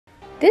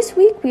This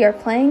week we are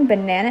playing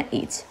Banana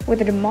Eats, where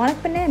the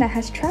demonic banana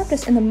has trapped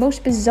us in the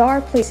most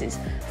bizarre places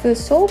for the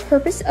sole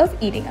purpose of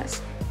eating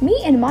us.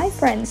 Me and my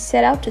friends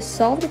set out to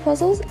solve the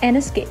puzzles and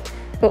escape,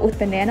 but with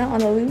Banana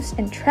on the loose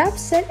and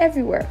traps set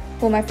everywhere,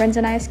 will my friends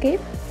and I escape,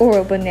 or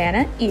will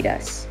Banana eat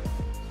us?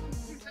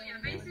 So yeah,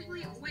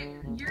 basically, wait,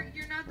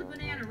 you're not the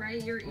banana,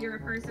 right? You're a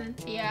person.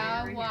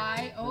 Yeah, right why?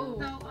 here. Oh.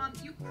 So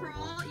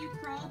you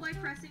crawl by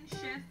pressing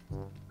shift,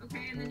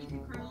 okay, and then you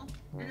can crawl,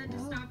 and then to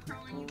stop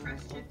crawling you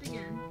press shift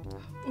again.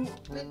 Ooh.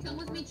 Wait, come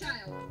with me,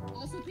 child.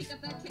 Also pick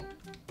up that kick.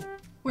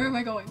 Where am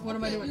I going? What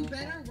am I doing? You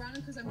better run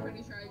because I'm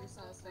pretty sure I just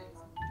saw his face.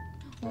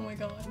 Oh my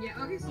god.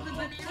 Yeah, okay, so the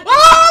banana.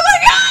 Oh my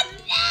god!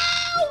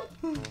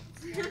 No!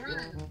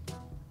 Run.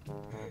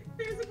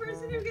 There's a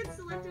person who gets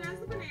selected as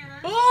the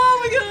banana. Oh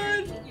my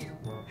god! Eat you.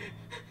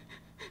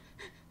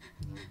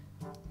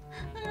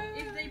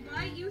 If they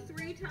bite you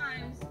 3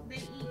 times, they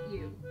eat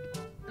you.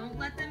 Don't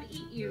let them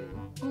eat you.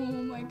 Oh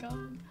my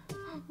god.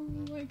 Oh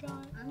my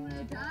god. I'm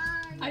gonna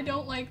die. I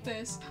don't like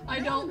this. I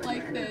don't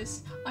like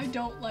this. I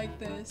don't like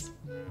this.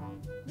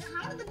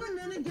 How did the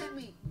banana get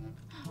me?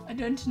 I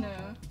don't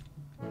know.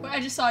 Wait, I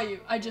just saw you.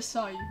 I just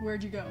saw you.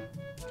 Where'd you go?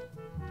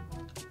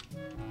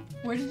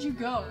 Where did you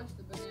go? Gosh,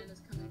 the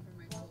banana's coming for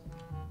my soul.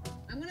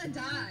 I'm gonna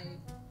die.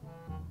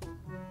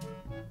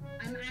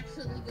 I'm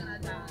actually gonna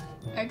die.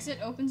 Exit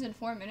opens in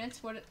 4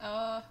 minutes. What?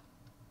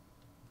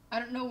 I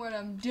don't know what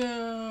I'm doing.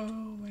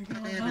 Oh my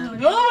god.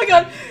 Oh my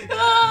god.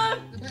 Ah!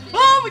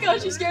 Oh my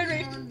gosh, you scared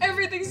me.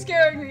 Everything's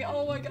scaring me.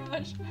 Oh my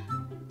gosh.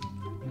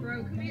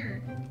 Bro, come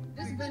here.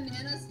 This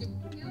banana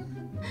scared you?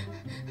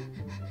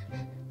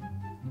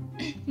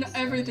 No,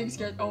 everything's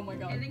scared. Oh my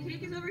And god. the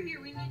cake is over here.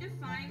 We need to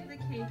find the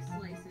cake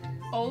slices.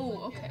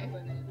 Oh, okay.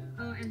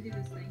 Oh, and do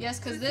this thing. Yes,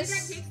 because so this.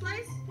 See that cake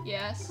slice?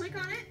 Yes. Click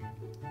on it.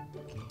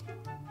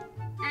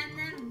 And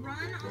then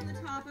run on the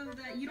top of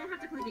the. You don't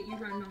have to click it. You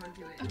run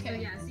onto it. Okay.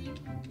 So yeah, see,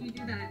 you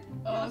do that.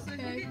 Also, if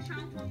Okay. you get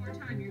chomped one more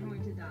time, you're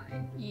going to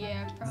die.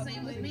 Yeah, probably.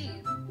 Same with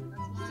me.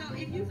 That's So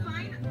if you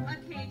find a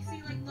cake,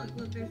 see, like,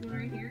 look, there's one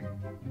right here.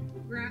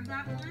 Grab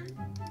that one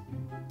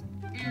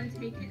and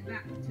take it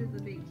back to the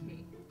big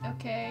cake.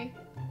 Okay.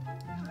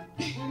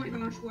 Oh my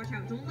gosh, watch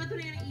out! Don't let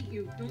banana eat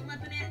you. Don't let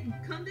banana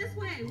come this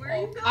way. Where are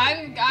you Oh,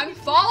 going? I'm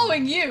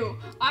following you.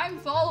 I'm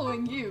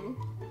following you.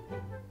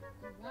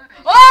 why.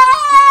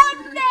 Oh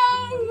no!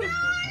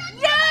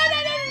 No!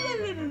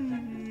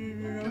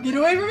 Get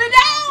away from me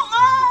now!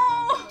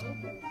 Oh!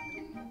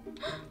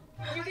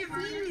 I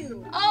see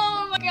you.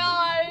 Oh my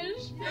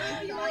gosh!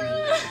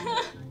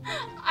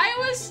 I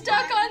was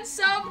stuck on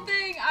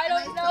something. I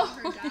don't know.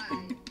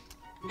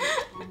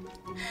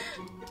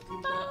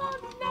 Oh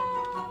no!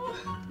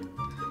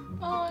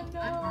 Oh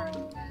no!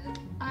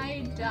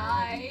 I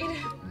died.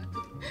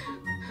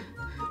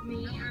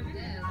 Me, I'm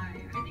gonna die.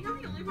 I think I'm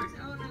the only person.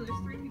 Oh no, there's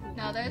 3 people.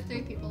 No, there are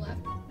 3 people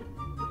left.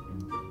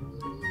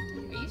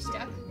 Are you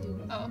stuck?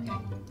 Oh, okay.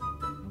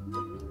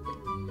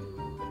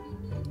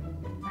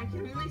 I can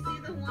only see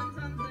the ones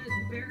on the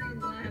very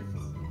left.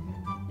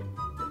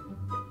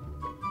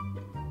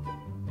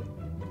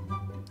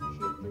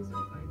 Shoot, please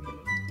don't find me.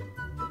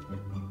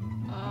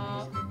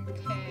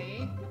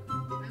 Okay.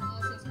 I'm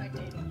also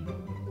spectating you.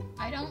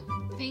 I don't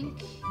think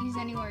he's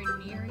anywhere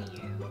near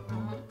you.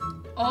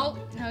 Oh,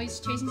 no, he's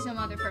chasing some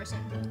other person.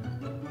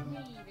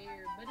 Hey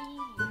there,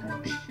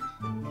 buddy.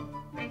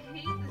 I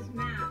hate this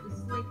map. This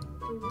is like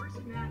the worst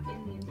map in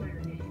the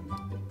entire game.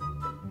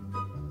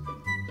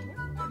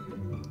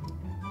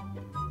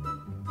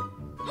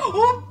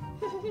 Oh!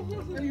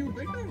 Are you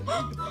better?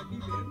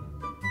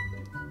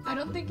 I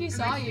don't think he Am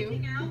saw I you.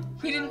 sticking out?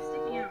 He I'm didn't- not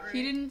sticking out, right? He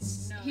didn't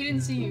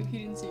see you. He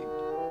didn't see you.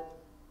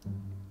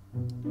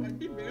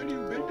 Auntie Bear, you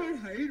better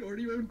hide or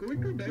you are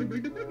going to die by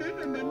the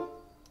banana.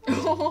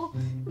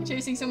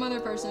 Chasing some other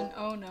person.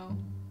 Oh no.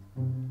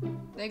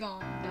 They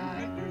gonna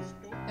die.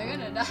 They're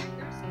gonna die.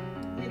 There's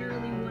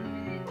literally 1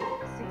 minute,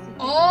 60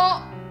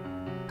 Oh!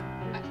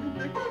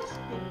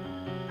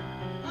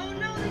 Oh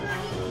no, they got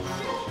eaten.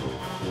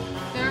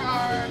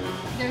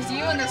 There's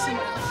you and there's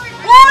someone else.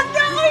 Oh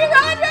no!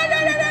 Run!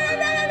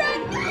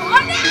 Oh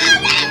no!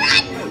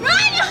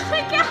 Run! Oh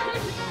my god!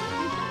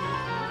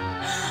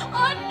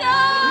 Oh no!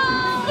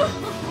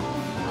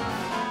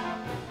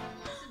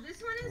 So this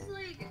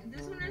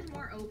one is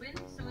more open,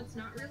 so it's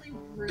not really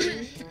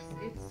ruined.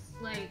 It's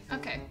like,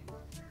 Okay.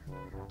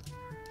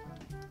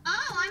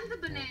 oh, I'm the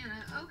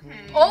banana.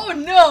 Okay. Oh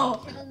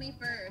no! Kill me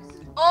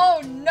first.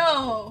 Oh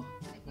no!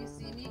 If you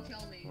see me,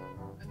 kill me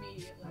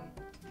immediately.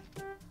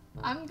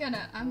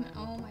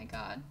 Oh my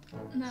god.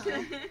 No.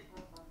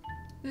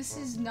 This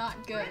is not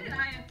Why good. did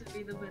I have to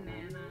be the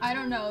banana? I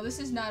don't know. This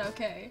is not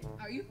okay.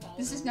 Are you following?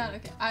 This is not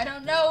okay. I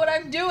don't know what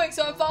I'm doing,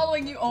 so I'm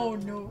following you. Oh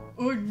no.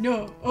 Oh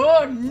no.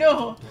 Oh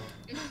no.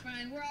 It's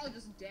fine. We're all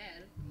just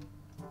dead.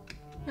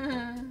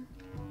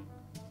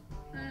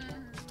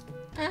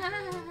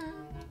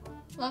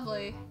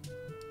 Lovely.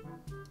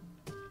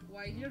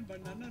 Why hear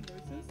banana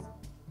noises?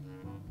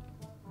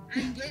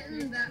 I'm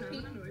getting that Banana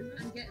cake. noises?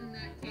 I'm getting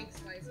that cake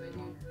slice, my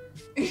dude.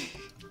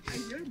 I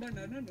hear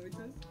banana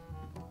noises.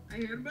 I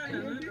heard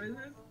banana noises.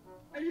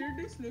 I hear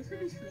this slow.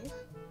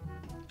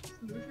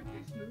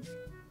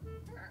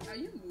 Are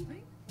you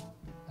moving?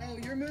 Oh,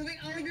 you're moving.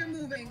 Oh, you're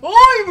moving.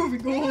 Oh, you're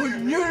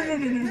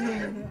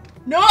moving.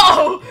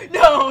 Oh,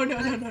 no.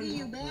 I see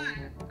you, boy.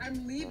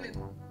 I'm leaving.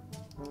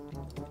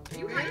 Are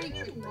you hiding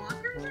in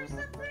lockers or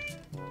something?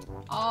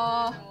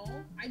 No,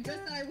 I just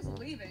said I was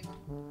leaving,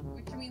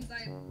 which means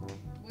I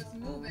was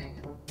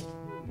moving.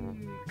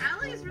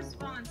 Allie's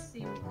response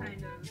seemed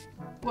kind of...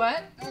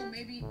 What? Oh,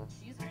 maybe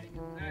she's hiding.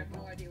 I have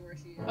no idea where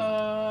she is.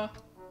 No.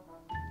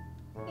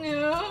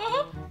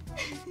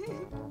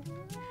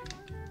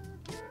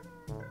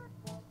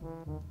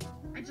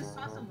 I just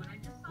saw someone.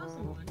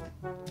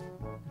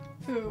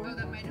 Who? Oh,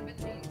 that might have been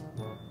me.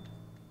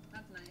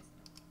 That's nice.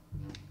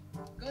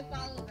 Go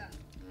follow them.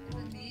 Is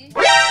it me?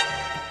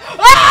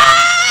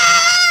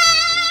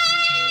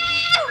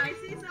 I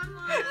see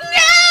someone!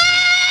 No!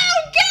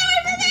 Get away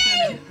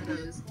from me!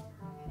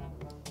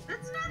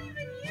 That's not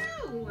even you!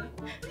 What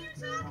are you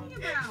talking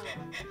about?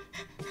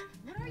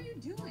 What are you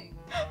doing?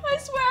 I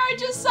swear I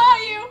just saw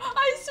you!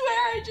 I swear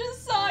I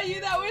just saw you!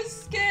 That was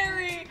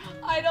scary!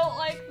 I don't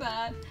like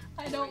that.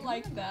 I don't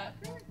like that.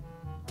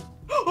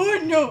 Oh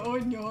no! Oh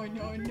no!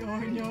 No! No!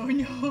 No!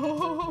 No!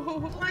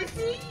 Oh, I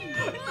see you!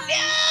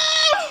 No!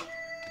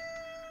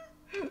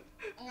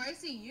 Oh, I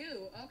see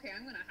you. Okay,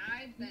 I'm gonna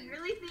hide then. You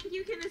really think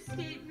you can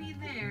escape me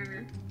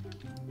there?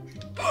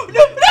 No!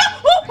 No!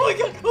 Oh my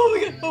god! Oh my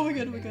god! Oh my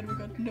god! Oh my god! Oh my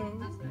god! No!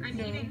 I'm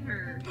No! eating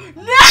her.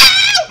 No!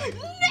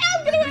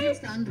 No! Get away!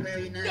 Sound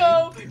very nice.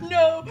 No!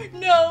 No!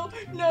 No!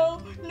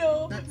 No!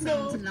 No! That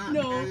No! sounds not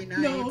No! very nice.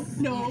 No! You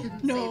No!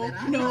 shouldn't No! say that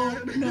out No!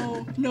 loud.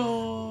 No!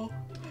 No!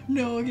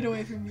 No! Get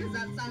away from me! 'Cause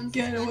that sounds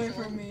Get away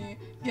special. from me!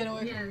 Get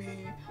away Yes. from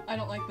me! I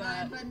don't like My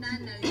that.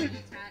 banana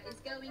cat is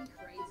going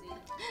crazy.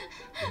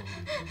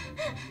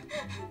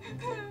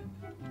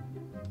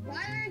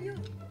 Why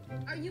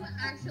are you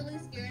actually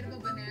scared of a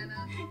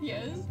banana?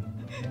 Yes.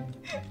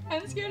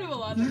 I'm scared of a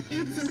lot of It's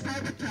things. a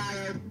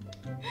child.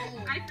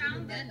 Oh, I found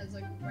the banana's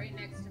like right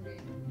next to me.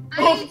 I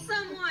Oh. ate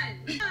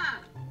someone! Ah.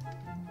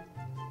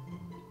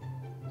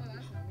 Oh,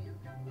 that's not me.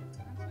 Okay.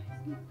 That's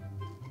nice.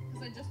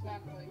 Because I just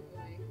walked like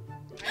away.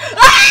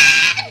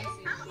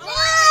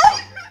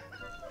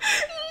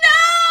 No!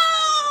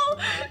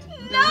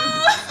 No!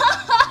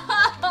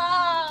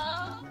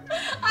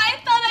 I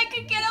thought I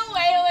could get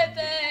away with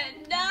it.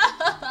 No!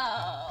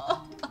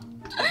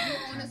 You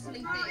honestly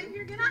Well, if think?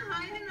 you're gonna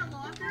hide in a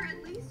locker, at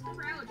least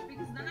crouch,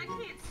 because then I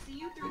can't see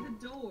you through the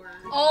door.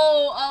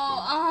 Oh.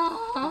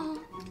 Oh?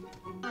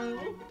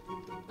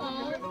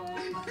 Oh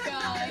my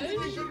gosh.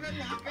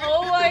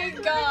 Oh my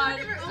god.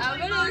 I'm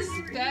gonna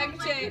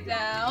spectate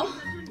now.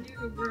 Such a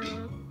noob,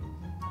 bro.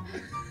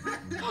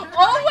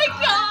 Oh my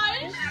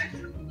gosh.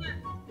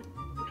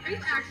 Are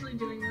you actually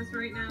doing this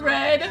right now?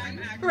 Red. I'm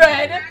actually-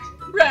 Red. I'm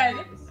actually Red.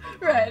 doing this.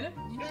 Red.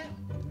 You know?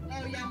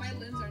 Oh yeah, my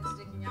limbs aren't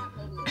sticking out.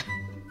 Hold on.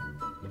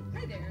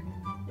 Hi there.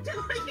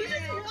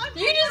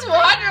 You just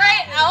walked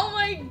right. Oh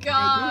my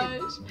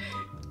gosh.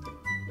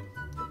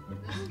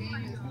 This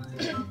game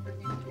is so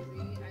freaking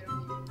creepy. I don't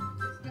even. I'm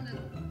just gonna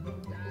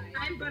die.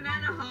 I'm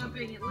banana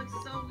hopping. It looks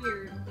so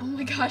weird. Oh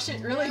my gosh,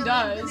 it really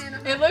does.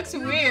 It looks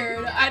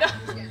weird. I don't.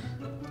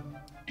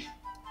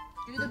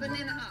 Do the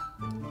banana hop.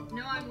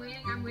 No, I'm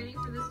waiting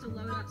for this to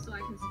load up so I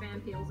can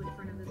spam peels in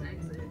front of this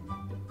exit.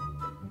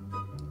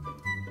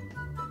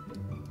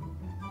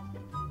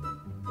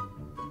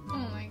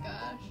 Oh my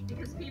gosh.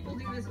 Because people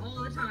do this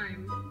all the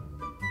time.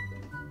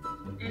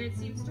 And it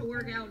seems to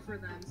work out for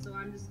them, so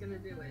I'm just gonna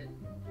do it.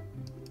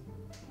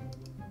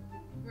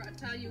 Bro, I'll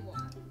tell you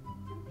what.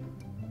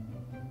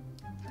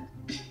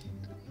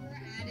 We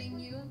were adding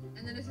you,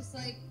 and then it's just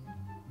like,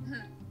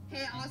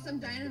 hey, awesome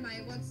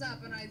dynamite, what's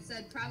up? And I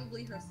said,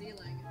 probably her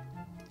ceiling.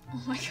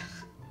 Oh my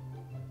god.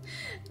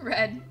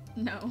 Red.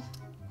 No.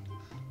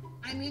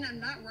 I mean, I'm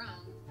not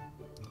wrong.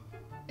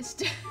 It's.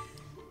 Did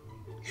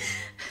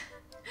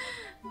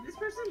this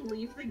person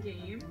leave the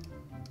game?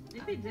 I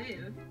think they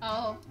did.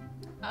 Oh.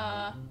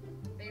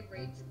 They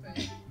rage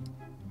quit.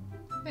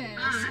 Man.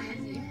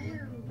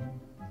 Hello.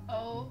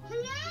 Oh.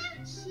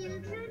 Hello,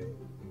 children.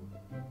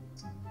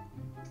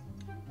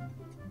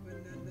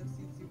 Banana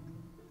sees you.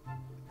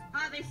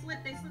 Ah, they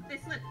slipped.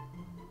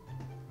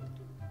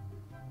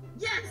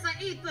 Yes, I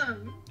ate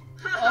them.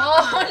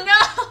 Oh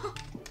no!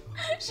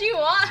 She I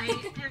won!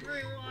 ate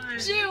everyone.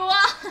 She won!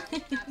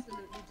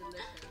 Absolutely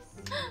delicious.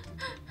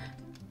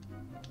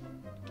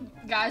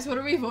 Guys, what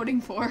are we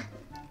voting for?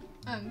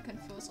 I'm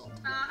confused.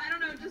 I don't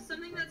know, just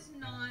something that's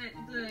not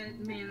the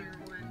manor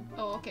one.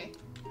 Oh, okay.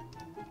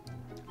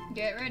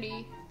 Get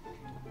ready.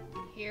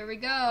 Here we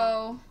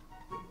go.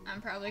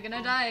 I'm probably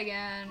gonna die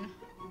again.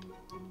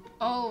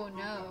 Oh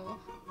no.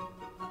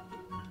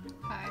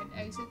 Hide.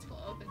 Exits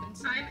will open and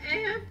see. I'm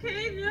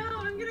AFK. No,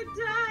 I'm gonna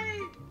die.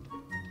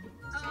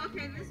 Oh,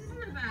 okay. This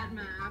isn't a bad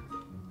map.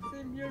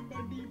 Send your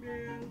buddy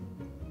bear.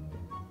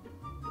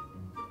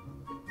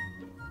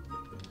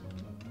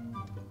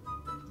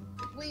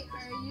 Wait,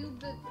 are you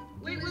the...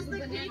 Wait, who was is the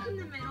banana? cake in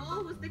the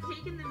middle? Was the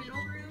cake in the middle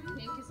room?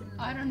 Pink is in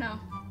the I don't know.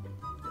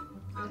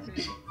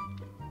 Okay.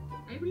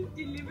 I will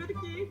deliver the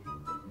cake.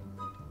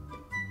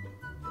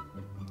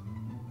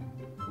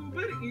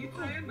 Uber Eats,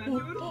 I am at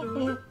your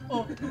door.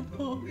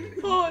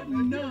 Oh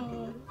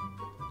no.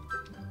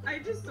 I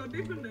just saw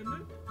the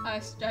banana.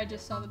 I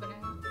just saw the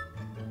banana.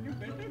 You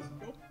better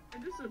stop. I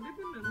just saw the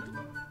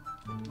banana.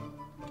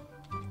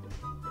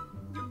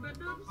 You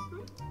better stop.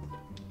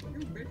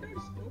 You better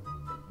stop.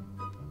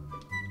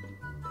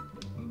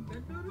 You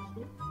better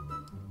stop.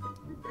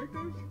 You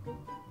better stop.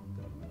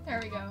 There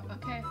we go.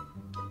 Okay.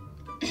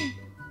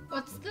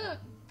 What's the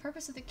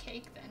purpose of the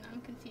cake then?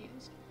 I'm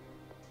confused.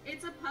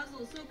 It's a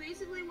puzzle. So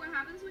basically what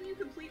happens when you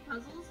complete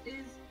puzzles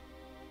is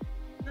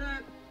the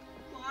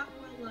clock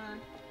will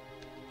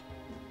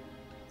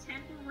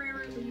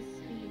temporarily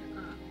speed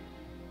up.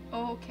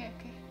 Oh, okay.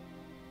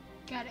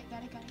 Got it.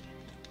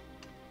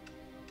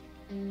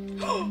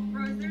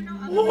 Bro, is there no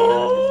other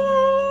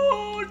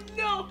Oh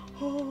no!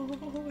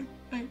 Oh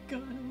my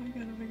god!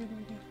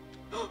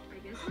 I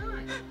guess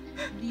not.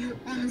 Do you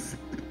honestly?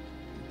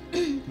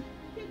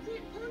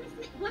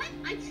 Honestly, what?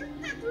 I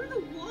tripped that through the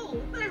wall.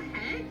 What the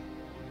heck?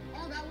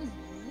 Oh, that was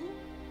you?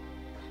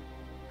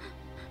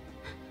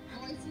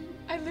 Oh, I see.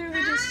 I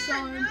literally just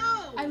saw him.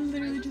 No! I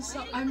literally just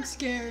saw. I'm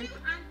scared.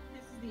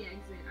 This is the exit.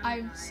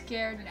 I'm dying.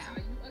 scared I now.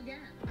 saw you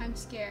again. I'm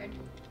scared.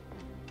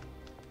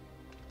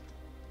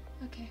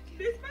 Okay.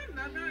 This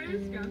banana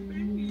is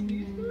Captain. He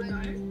needs to I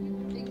die. was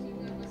thinking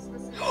it was the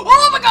same.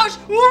 Oh my gosh!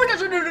 No!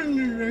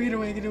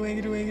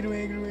 Get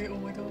away! Oh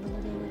my god! The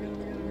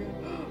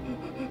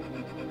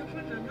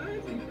banana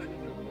is eating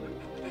someone.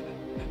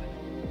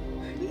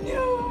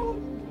 No!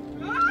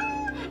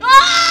 Ah!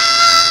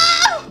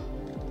 Ah!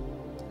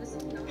 This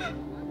is not fun.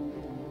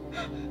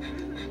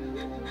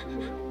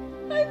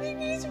 I think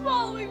he's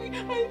following me. I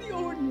think.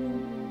 Oh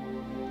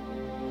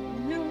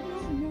no!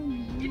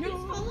 If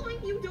he's following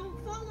you, don't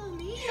follow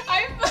me.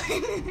 I'm.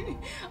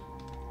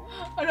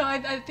 Oh no!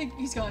 I think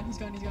he's gone. He's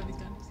gone. Yeah.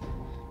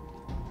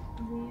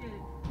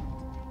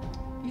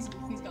 He's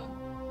gone.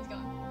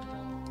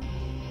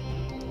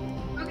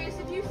 Okay,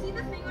 so do you see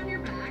the thing on your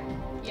back?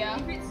 Yeah.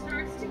 If it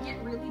starts to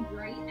get really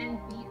bright and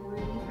beat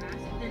really fast,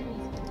 then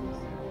he's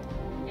closer.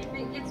 If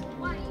it gets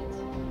white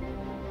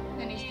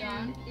Then he's and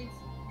gone. it's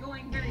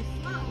going very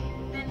slow,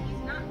 then he's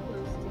not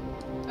close to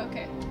you.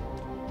 Okay.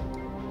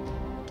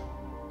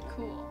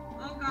 Cool.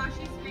 Oh gosh,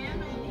 he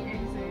spammed all the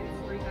exits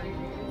like I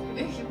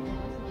did. It's gonna be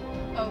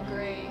impossible. Oh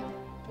great.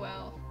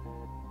 Well,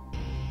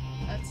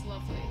 that's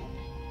lovely.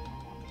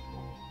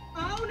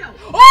 Oh no!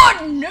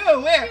 Oh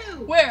no! Where?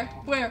 Ew. Where?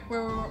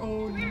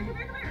 Oh Come here, no! come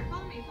here!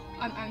 Follow me,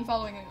 I'm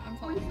following it. I'm Oh,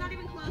 following he's it. not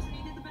even close and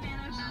he did the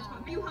banana match,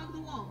 but you hug the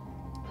wall.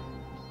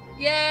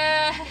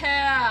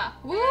 Yeah!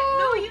 Woo!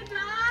 No, you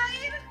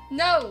died!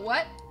 No,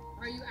 what?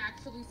 Are you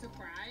actually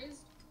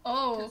surprised?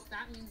 Oh. Because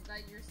that means that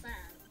you're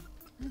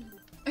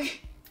sad.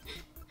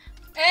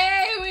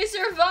 Hey, we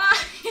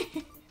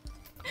survived!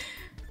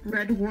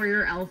 Red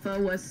Warrior Alpha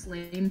was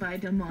slain by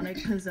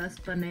demonic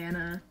possessed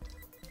banana.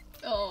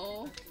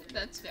 Oh,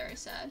 that's very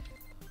sad.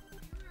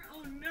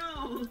 Oh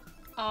no!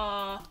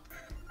 Uh,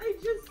 I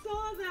just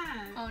saw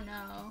that! oh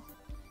no.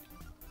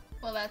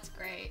 Well, that's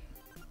great.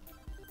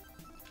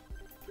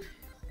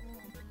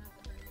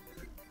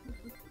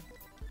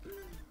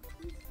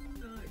 It's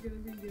not gonna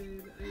be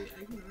good.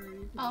 I can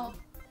already tell. Oh,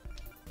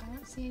 I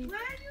don't see any. Why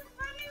are you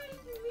following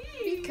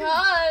me?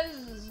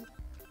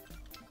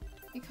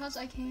 Because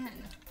I can.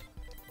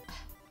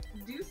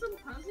 Do some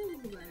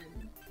puzzles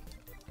then.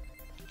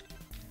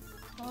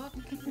 Oh,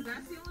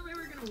 That's the only way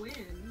we're gonna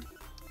win.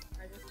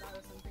 I just thought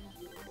of something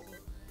beautiful.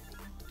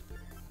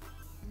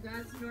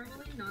 That's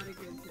normally not a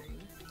good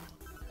thing.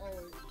 Oh,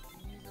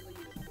 usually.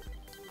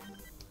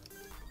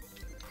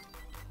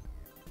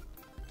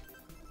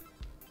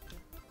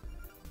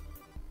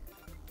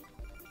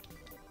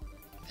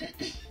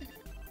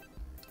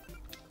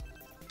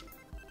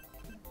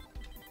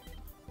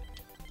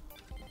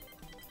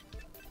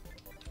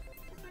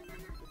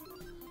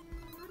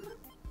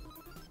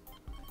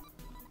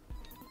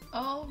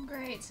 oh,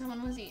 great.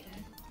 Someone was eaten.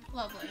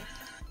 Lovely.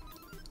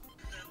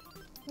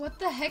 What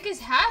the heck is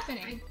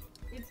happening?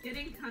 It's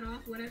getting cut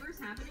off. Whatever's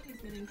happening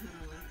is getting cut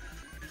off.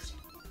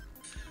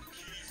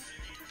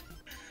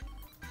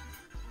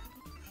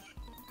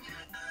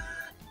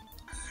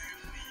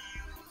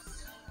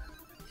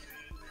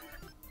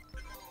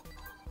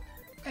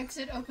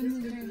 Exit opens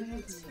in 3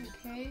 minutes.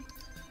 Okay.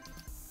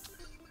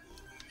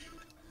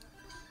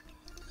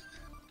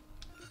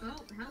 Oh,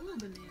 hello,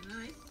 banana.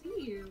 I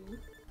see you.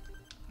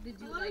 Did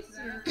you Hello, like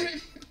sir.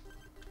 that?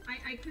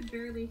 I could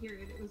barely hear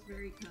it. It was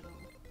very cut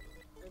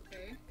off.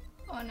 Okay.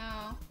 Oh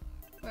no.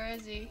 Where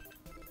is he?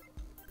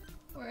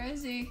 Where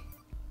is he?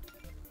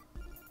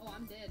 Oh,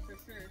 I'm dead for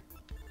sure.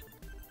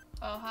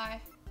 Oh, hi.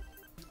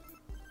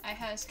 I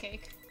has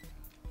cake.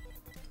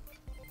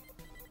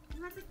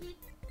 What's a cake?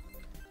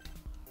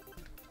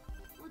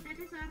 Oh, that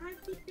is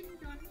already been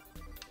done.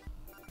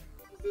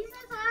 This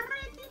is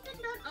already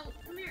been done. Oh,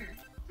 come here.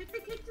 Take the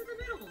cake to the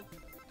middle.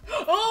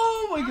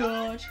 Oh my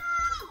gosh.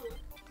 Oh, no!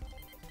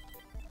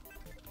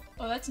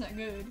 Oh, that's not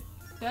good.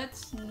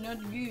 That's not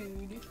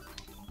good.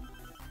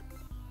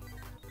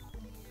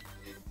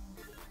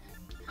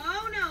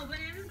 Oh no,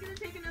 Banana's gonna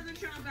take another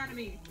chomp out of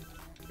me.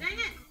 Dang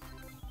it!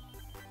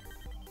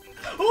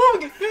 Oh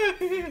my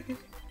god!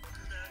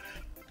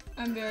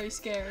 I'm very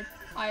scared.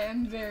 I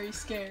am very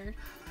scared.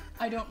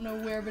 I don't know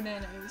where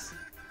banana is.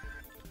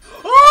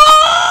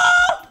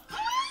 Oh!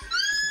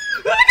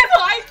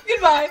 Goodbye!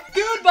 Goodbye!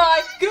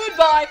 Goodbye!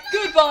 Goodbye!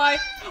 Goodbye!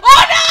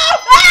 Oh no!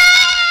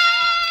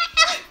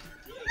 Ah!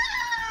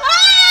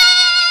 Ah!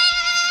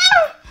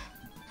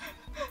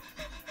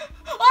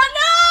 Oh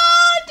no!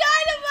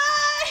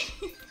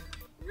 Dynamite!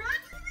 Run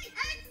to the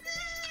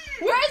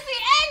exit! Where's the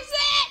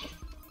exit?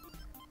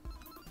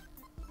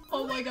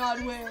 Oh my god,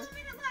 there's where? still a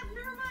minute left.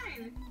 Never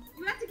mind.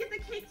 You have to get the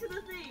cake to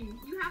the thing.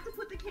 You have to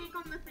put the cake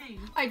on the thing.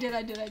 I did.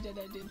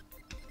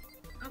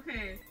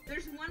 Okay,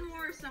 there's one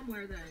more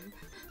somewhere then.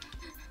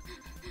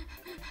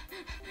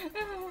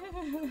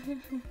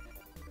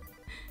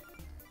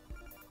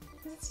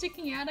 Is it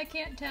sticking out? I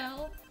can't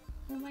tell.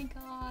 Oh my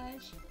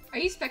gosh. Are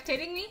you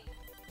spectating me?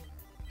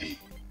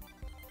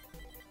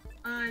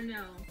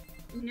 No.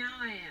 Now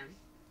I am.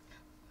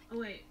 Oh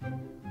wait.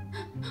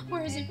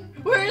 Where is he?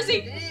 Where is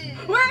he?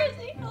 Where is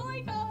he? Oh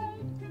my god.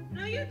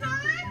 No, you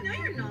died? No,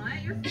 you're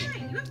not. You're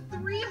fine. You have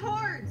 3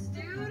 hearts,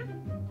 dude.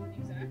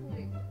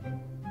 Exactly.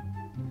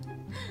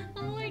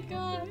 Oh my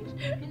gosh.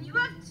 And you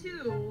have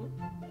 2.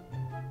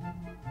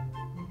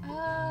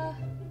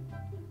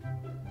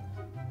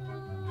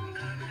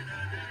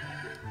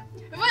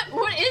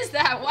 What is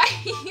that? Why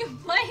are you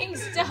playing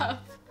stuff?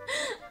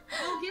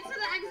 Oh, get to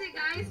the exit,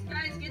 guys.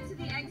 Guys, get to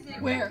the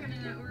exit. Where?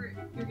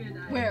 You're gonna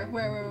die.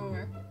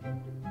 Where?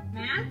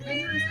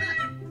 Matthew!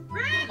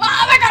 Run!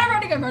 Oh my god, I'm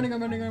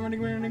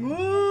running. Woo!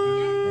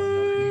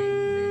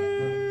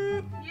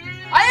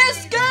 Yay! I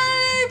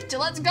escaped!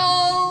 Let's go!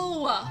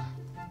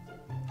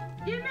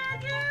 Get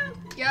Matthew!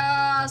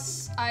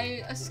 Yes,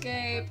 I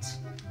escaped.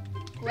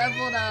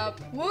 Leveled up.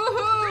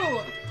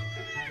 Woohoo!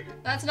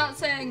 That's not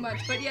saying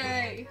much, but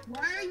yay.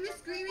 Why are you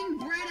screaming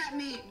bread at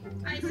me?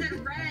 I said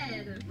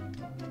red.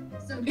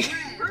 So bread.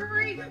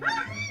 Hurry!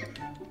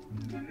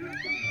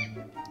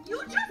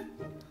 You just...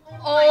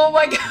 Oh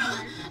my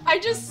god. I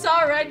just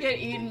saw Red get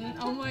eaten.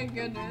 Oh my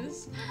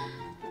goodness.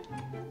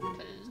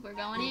 'Cause we're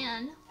going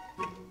in.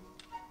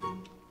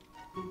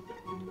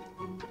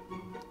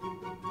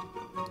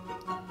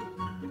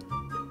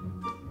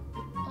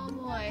 Oh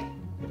boy.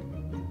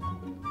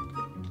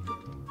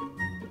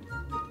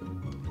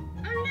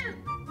 Oh no!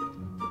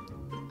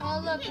 Oh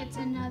look, it's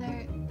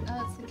another.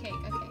 Oh, it's the cake.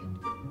 Okay.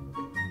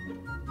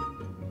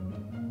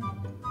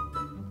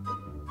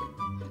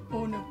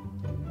 Oh no.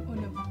 Oh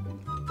no.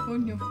 Oh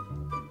no.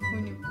 Oh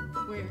no.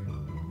 Where?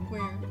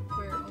 Where?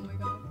 Where? Oh my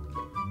god.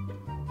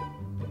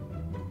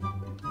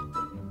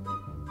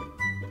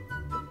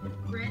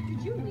 Red,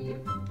 did you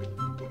leave?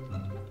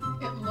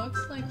 It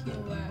looks like he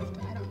left.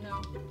 I don't know.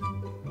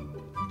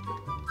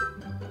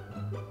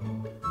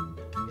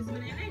 Is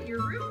Banana in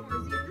your room or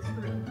is he in this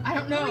room? I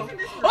don't know. Oh, he's in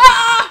this room.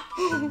 Ah!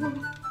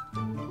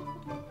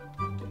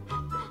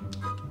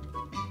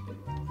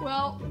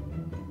 Well,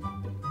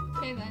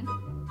 okay then.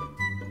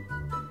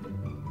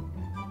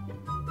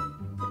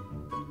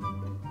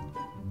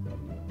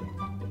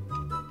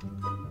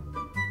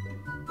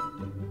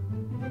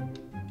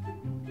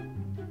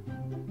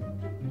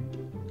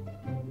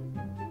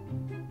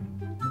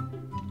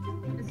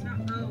 It's not.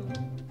 Oh.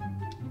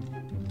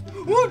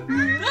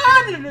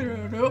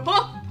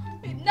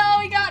 No,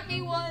 he got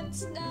me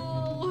once.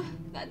 No,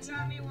 that's. You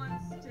got me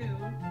once too.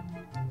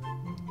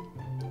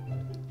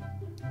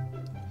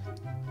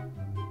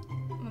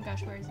 Oh my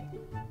gosh, where is he?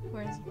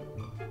 Where is he? I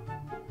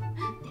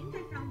think I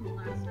found the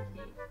last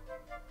cake.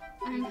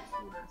 I'm It's the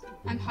last one.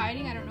 I'm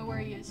hiding. I don't know where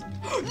he is.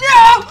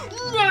 No!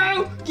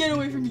 No! Get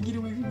away from me! Get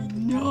away from me!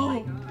 Oh No! my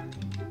god.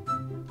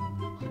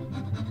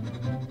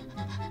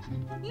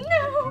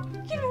 No!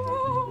 Get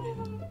away!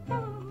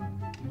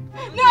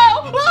 No!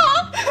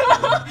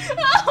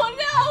 Oh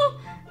no!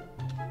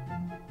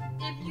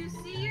 If you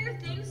see your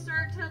thing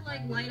start to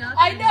like light up.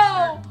 I and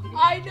know! start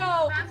I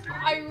know! faster,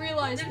 I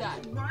realized then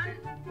that. just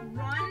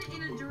run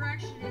in a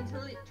direction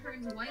until it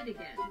turns white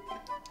again.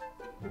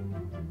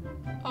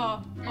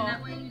 And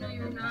that way you know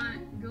you're not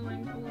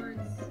going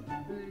towards the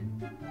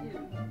ew.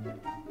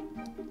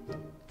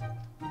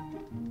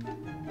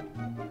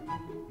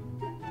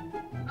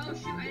 Oh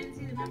shoot, I didn't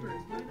see the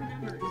numbers. What are the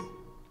numbers?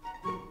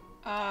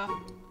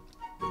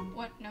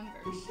 What numbers?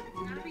 It's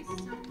gotta be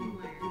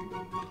somewhere.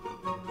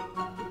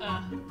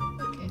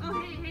 Okay. Oh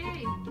hey, hey,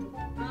 hey.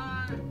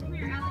 Come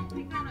here, Alex,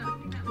 pick that up.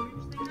 Pick that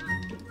orange thing up.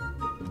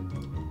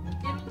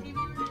 It'll give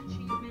you an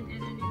achievement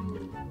and a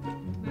new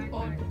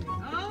backpack thing.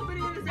 Oh, but it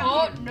is out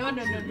Oh, here. no.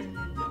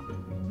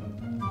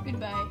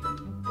 Goodbye.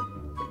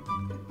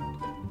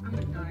 I'm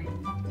gonna die.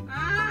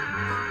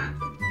 Ah!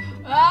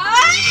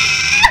 Ah!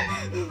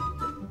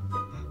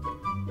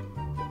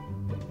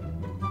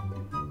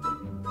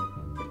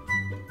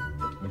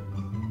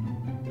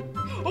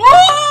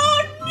 Oh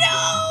no!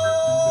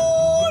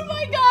 Oh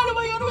my god! Oh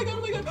my god! Oh my god!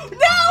 Oh my god!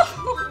 No!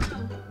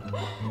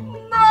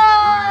 No!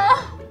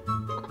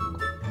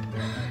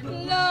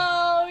 No!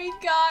 He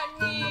got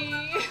me!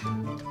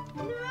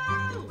 No!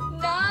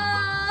 No!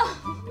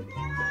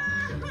 No!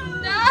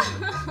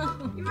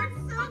 No!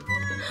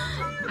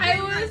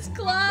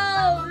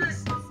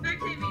 close.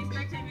 Spectate me,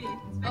 spectate me,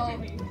 spectate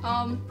me.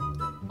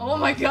 Oh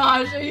my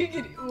gosh, are you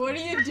kidding? What are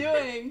you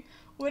doing?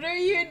 What are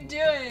you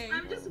doing?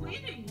 I'm just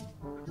waiting.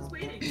 I'm just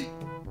waiting.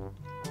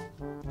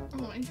 Oh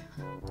my god.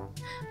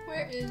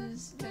 Where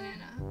is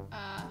Banana?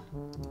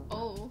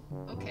 Oh,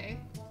 okay.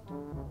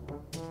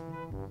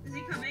 Is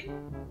he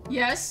coming?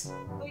 Yes.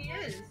 Oh, he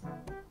is.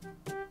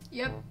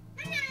 Yep.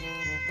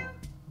 Hello.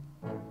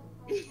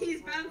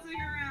 He's bouncing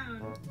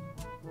around.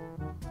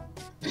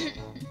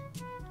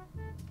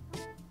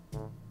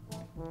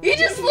 He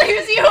just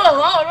leaves you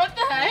alone. What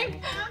the heck? He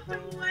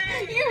walked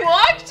away. You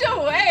walked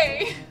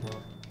away.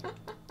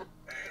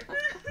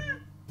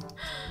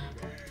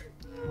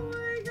 Oh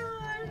my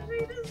gosh, he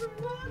just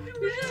walked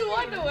away. You just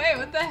walked away.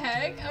 What the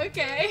heck?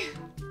 Okay.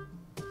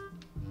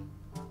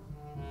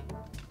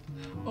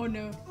 Oh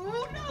no.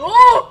 Oh no.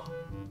 Oh!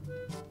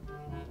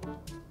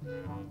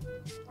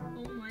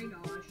 Oh my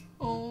gosh.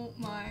 Oh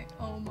my,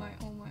 oh my,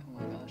 oh my, oh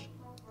my gosh.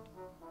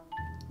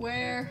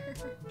 Where?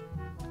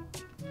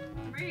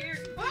 Right here.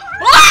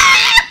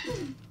 Ah!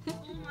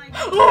 Oh my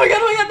god. Oh my god,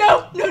 oh my god, no!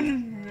 No, no, no,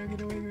 no,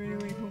 get away, get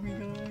away, oh my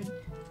god.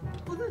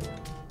 Oh,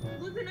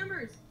 look the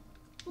numbers.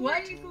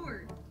 What?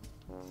 484.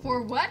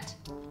 For what?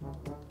 Oh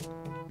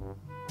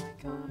my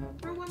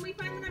god. For when we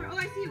find the number. Oh,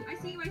 I see you, I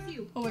see you, I see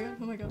you. Oh my god,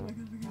 oh my god, oh my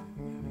god, oh my god,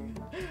 oh my god,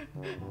 oh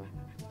my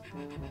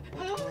god.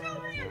 Oh no,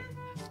 man.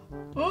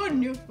 Oh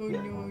no, oh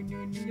no, no,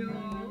 no, no,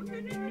 no,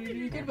 no,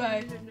 no,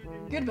 goodbye,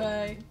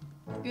 goodbye,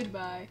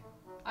 goodbye.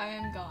 I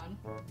am gone.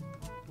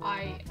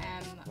 I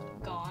am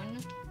gone.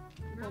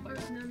 Oh my Numbers,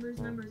 god. numbers,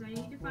 numbers. I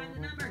need to find the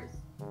numbers.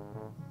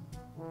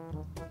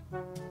 I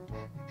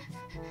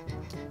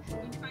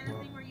need to find the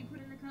thing where you put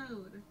in the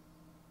code.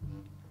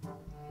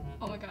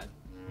 Oh my god.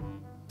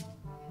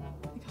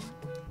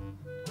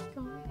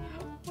 Oh my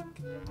god. Oh my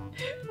god.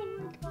 Oh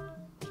my god.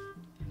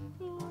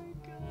 Oh my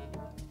god.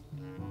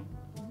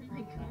 Oh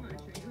my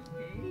gosh, are you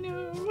okay? No.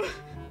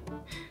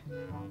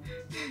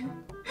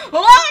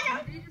 Oh my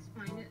god! Did you just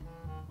find it?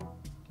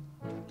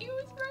 He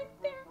was right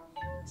there.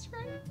 He was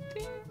right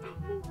there. Oh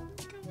my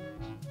gosh.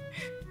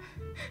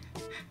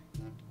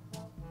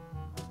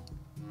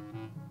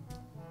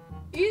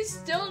 He's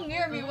still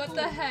near me. What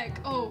the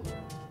heck? Oh.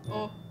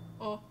 Oh.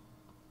 Oh.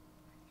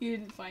 He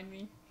didn't find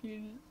me. He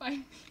didn't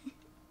find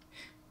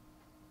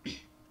me.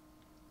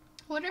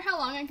 Wonder how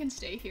long I can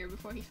stay here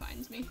before he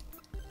finds me.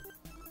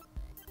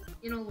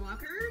 In a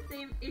locker?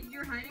 If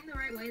you're hiding the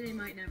right way, they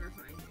might never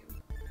find you.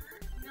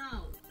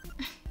 No.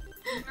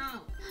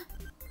 No.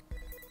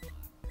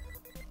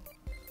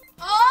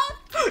 Oh!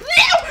 No!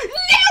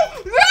 No!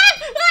 Run!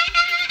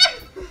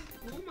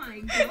 Oh my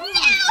god.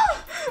 No!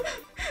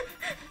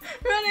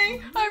 Running!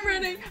 I'm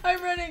running!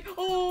 I'm running!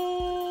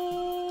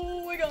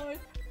 Oh my god!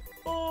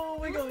 Oh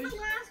my That was gosh! the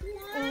last one.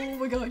 Oh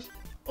my gosh!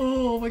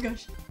 Oh my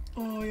gosh!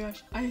 Oh my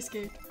gosh! I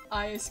escaped!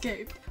 I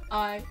escaped!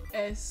 I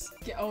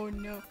escaped! Oh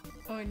no!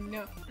 Oh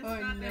no!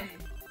 Oh no!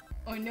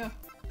 Oh no!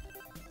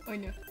 Oh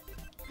no!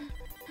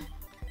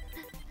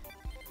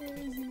 Where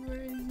is he?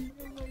 Where is he?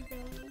 Oh my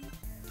god!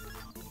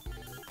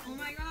 Oh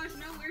my gosh,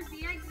 no, where's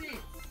the exit?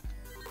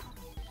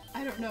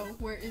 I don't know.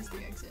 Where is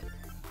the exit?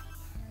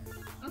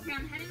 Okay,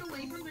 I'm heading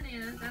away from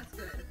Banana. That's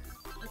good.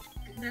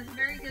 That's a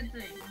very good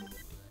thing.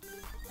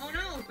 Oh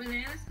no,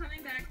 Banana's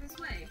coming back this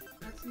way.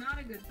 That's not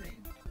a good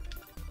thing.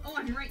 Oh,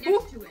 I'm right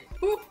next to it.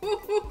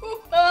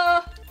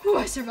 Ooh,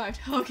 I survived.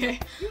 Okay.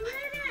 You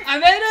made it! I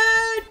made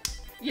it!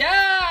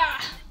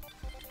 Yeah!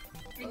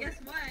 Hey, guess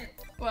what?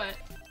 What?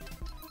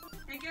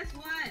 Hey, guess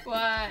what?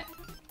 What?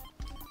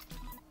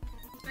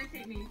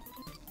 Spectate me.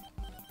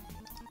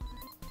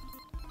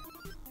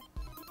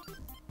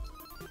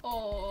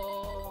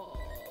 Oh.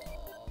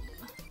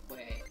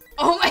 Wait.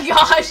 Oh my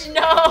gosh,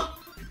 no!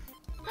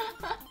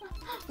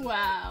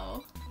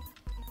 Wow.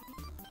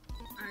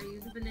 Are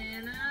you the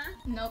banana?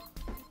 Nope.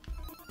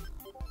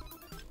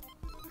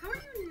 How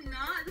are you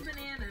not the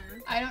banana?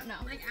 I don't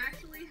know. Like,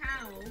 actually,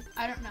 how?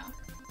 I don't know.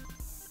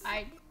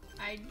 I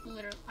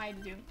literally,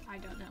 I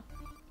don't know.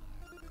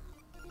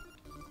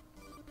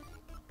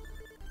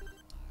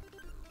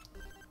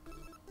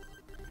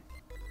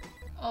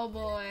 Oh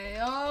boy.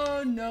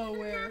 Oh no,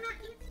 where?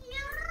 Banana is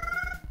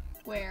here!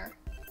 Where?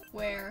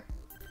 Where?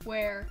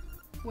 Where?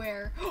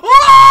 Where?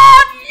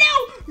 Oh no!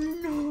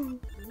 No!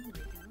 Oh my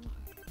god.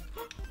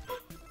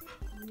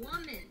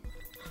 Woman!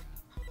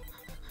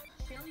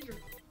 Show your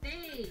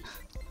face!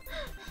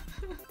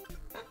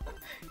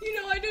 You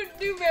know, I don't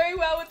do very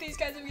well with these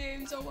kinds of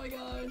games. Oh my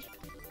gosh.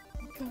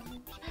 Oh my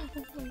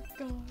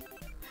god.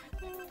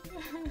 Oh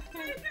my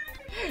god.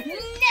 No!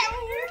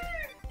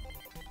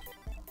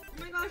 Oh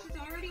my gosh, it's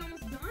already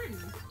almost done.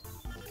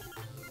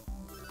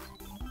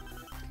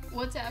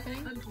 What's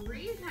happening? A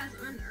grave has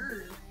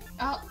unearthed.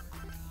 Oh,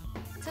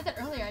 I said that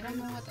earlier. I don't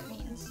know what that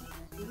means.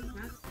 What is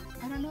that?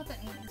 I don't know what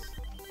that means.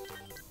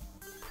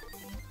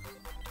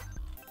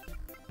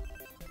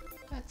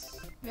 That's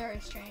very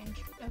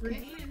strange. Okay.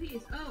 Redeem a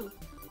piece. Oh,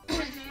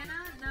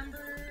 banana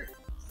number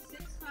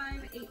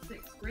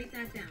 6586. Write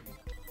that down.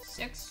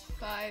 6,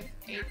 5, 8.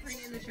 Yeah, put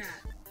it in the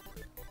chat.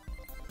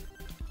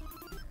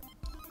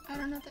 I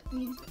don't know what that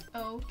means,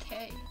 but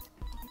okay.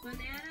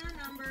 Banana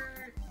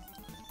number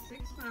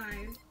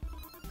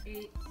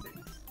 6586.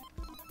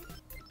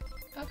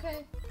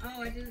 Okay.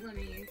 Oh, it didn't let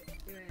me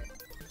do it.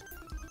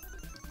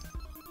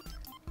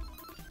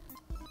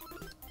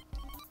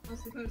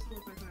 Also, the code is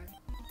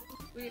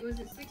 455. Wait, was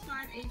it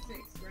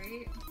 6586,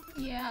 right?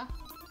 Yeah.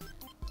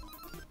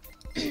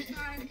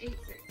 6586.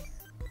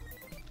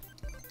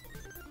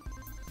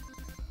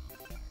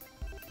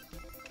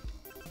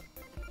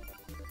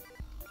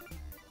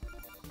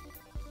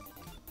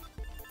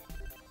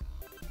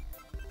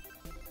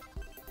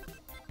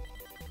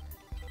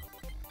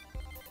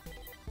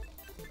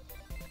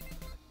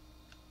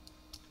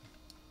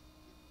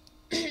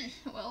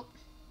 Well.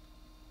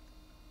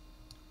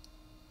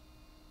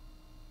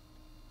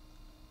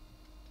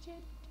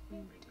 Oh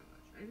my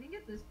gosh. I think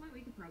at this point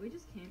we could probably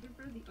just camp in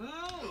front of the—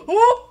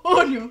 Oh!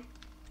 Oh no!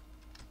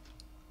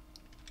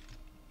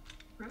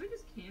 Probably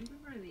just camp in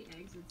front of the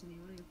exits and he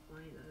won't even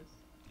find us.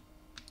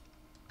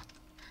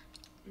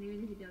 And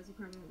even if he does, he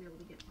probably won't be able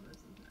to get to us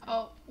in time.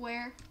 Oh,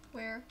 where?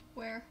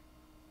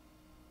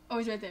 Oh,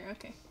 he's right there,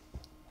 okay.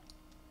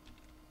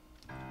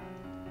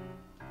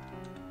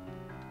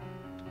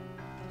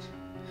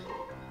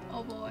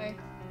 Oh boy.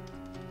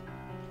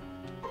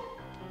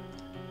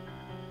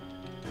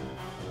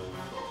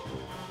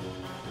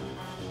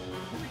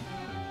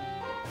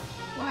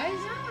 Why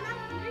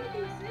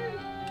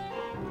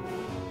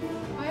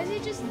is he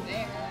just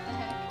there? What the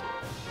heck?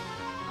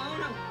 Oh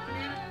no!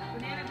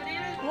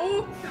 Banana!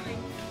 Oh! It's coming.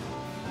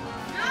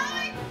 No!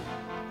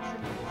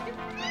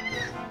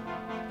 Banana!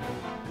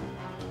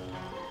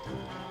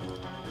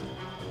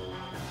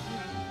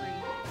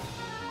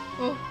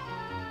 Oh.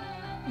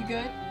 You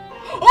good?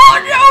 Oh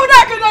no!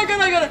 Not good!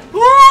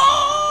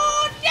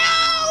 Oh no!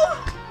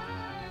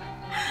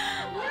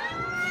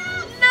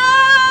 No!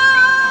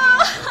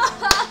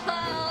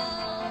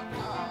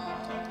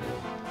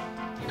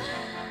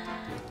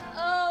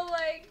 Oh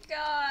my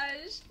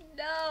gosh,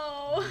 no.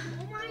 Oh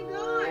my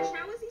gosh,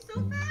 how is he so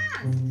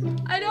fast?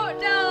 I don't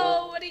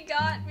know, but he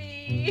got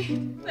me.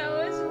 That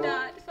was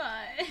not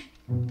fun.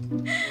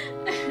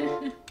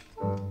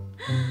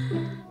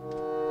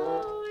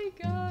 Oh my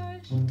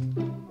gosh.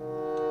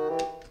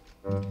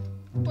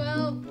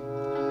 Well, I'm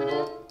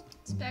gonna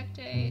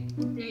spectate.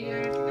 There you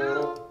have to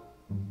go.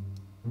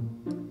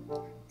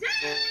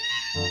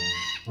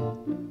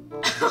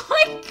 Oh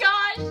my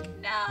gosh,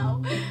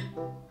 no.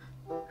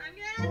 I'm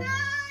gonna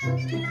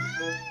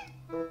die!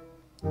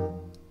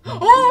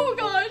 Oh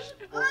gosh.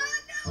 Oh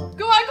no!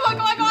 Go on. No!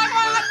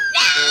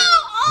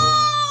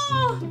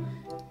 Oh!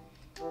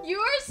 You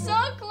were so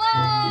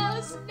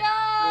close. No!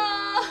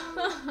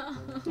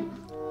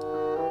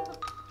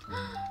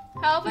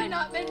 How have I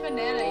not been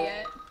banana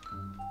yet?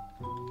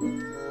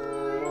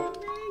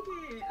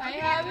 I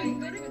haven't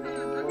Go to been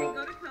codes. Okay,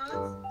 go to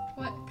codes.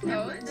 What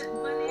Banana codes?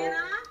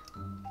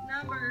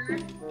 number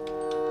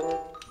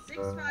 6586. I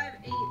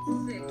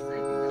think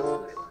that's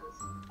what it was.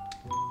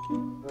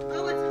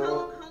 Oh, it's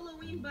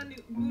Halloween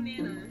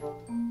Banana.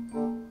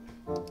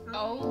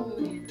 Oh.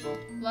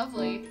 Banana.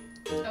 Lovely.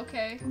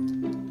 Okay.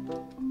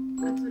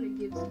 That's what it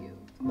gives you.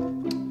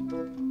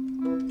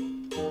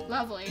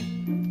 Lovely.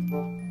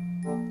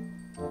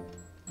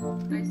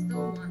 I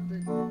still want the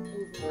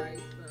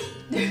override though.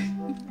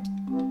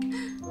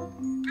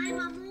 I'm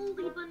a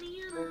moldy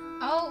banana.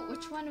 Oh,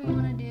 which one do we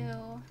want to do?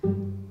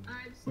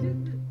 I'm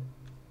stupid.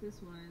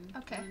 This one.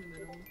 Okay. In the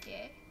middle.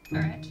 Yeah.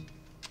 Alright.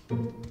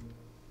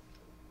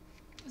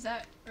 Is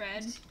that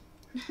red?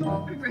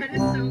 Red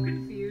is so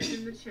confused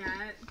in the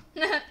chat.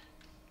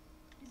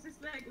 He's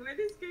just like, what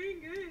is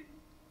going on?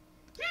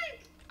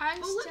 Cake! I'm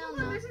Oh, look, still look,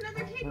 not. there's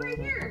another cake right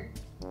here.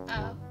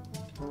 Oh.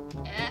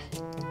 Yeah.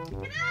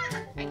 Get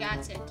up! I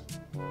got it.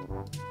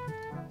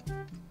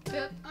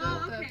 Boop, Oh,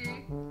 boop, boop.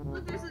 okay.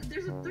 Look, there's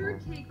a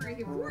third cake right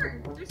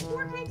here. There's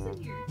 4 cakes in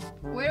here.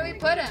 Where do we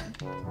put him?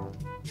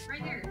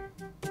 Right here.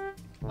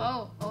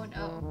 Oh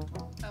no.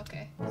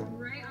 Okay. It's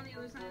right on the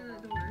other side of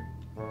that door.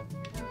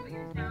 Put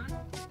yours down.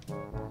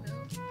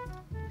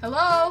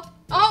 Hello?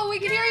 Oh, we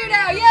can hear you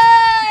now!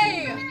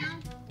 Yay!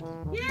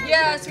 Yeah.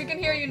 Yes, we can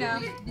hear you now.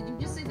 Did you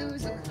just say there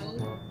was a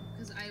code?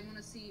 Because I want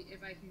to see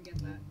if I can get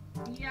that.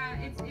 Yeah,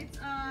 it's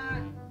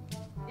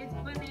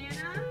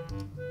banana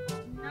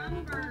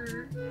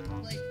number.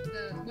 Like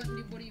the what do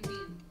you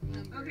mean?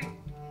 Number. Okay,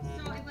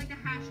 so it's like a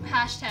hashtag.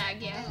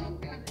 Hashtag, yeah. Oh,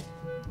 okay.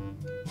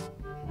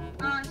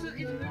 So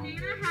it's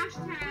banana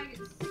hashtag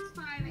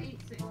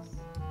 6586.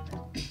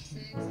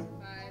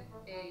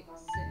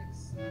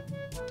 6586.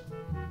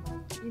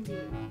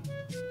 Indeed.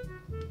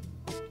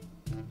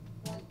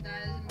 That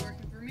isn't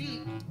working for me.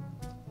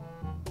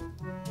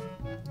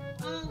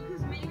 Oh,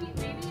 because maybe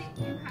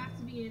you have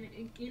to be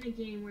in a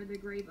game where the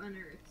grave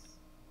unearths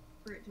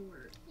for it to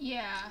work.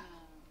 Yeah.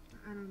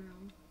 I don't know.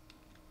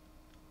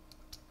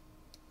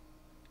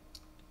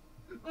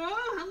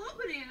 Oh, hello,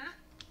 banana.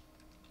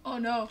 Oh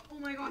no. Oh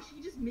my gosh,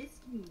 he just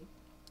missed me.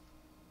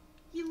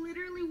 He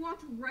literally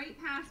walked right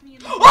past me in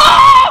the—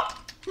 Ah!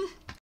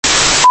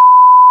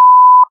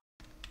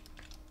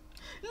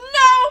 No!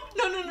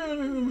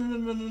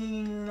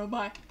 No!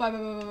 Bye. Bye. Bye.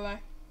 Bye. Bye. Bye.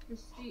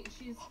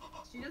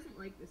 She doesn't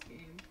like this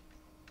game.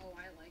 Oh,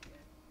 I like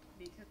it.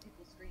 Because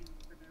people scream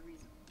for no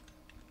reason.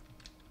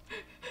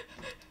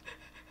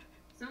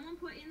 Someone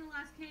put in the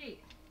last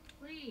cake,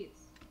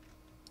 please.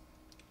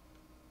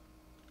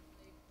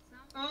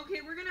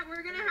 Okay, we're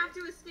gonna have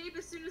to escape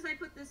as soon as I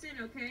put this in,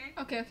 okay?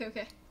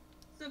 Okay.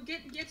 So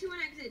get to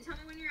an exit. Tell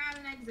me when you're at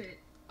an exit.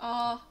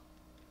 I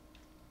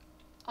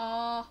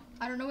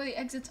don't know where the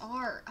exits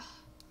are.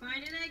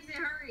 Find an exit,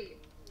 hurry.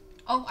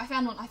 Oh, I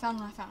found one.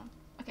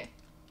 Okay.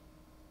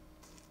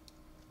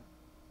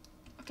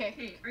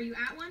 Okay, are you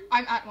at one?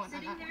 I'm at one.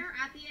 Sitting there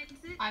at the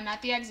exit? I'm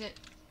at the exit.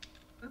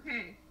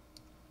 Okay.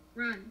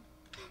 Run.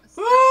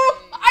 Woo!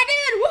 I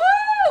did!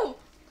 Woo!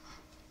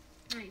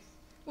 Nice.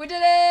 We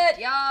did it!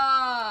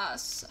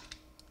 Yes!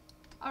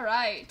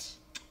 Alright.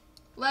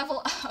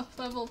 Level up.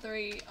 Level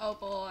 3. Oh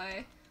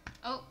boy.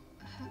 Oh.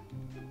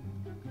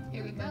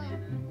 Here we go.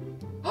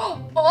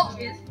 Oh! Oh!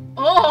 She is?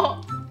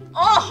 Oh!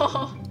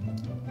 Oh!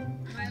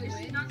 Is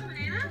she not the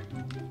banana?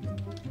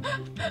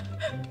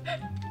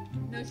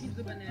 No, she's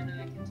the banana,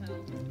 I can tell.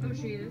 Oh,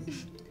 she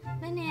is.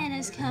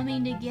 Banana's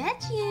coming to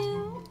get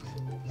you.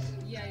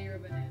 Yeah, you're a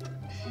banana.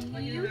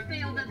 You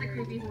failed at the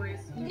creepy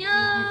voice. You failed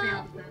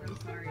at that, I'm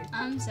sorry.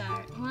 I'm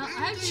sorry. Well,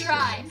 I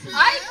tried.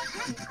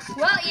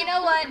 Well, you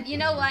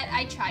know what?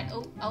 I tried.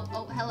 Oh,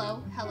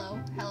 hello,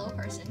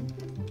 person.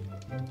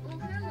 Oh,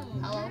 hello.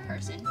 Hello,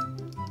 person.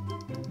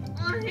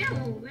 Oh,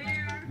 hello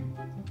there.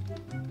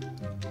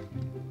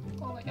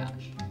 Oh my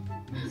gosh.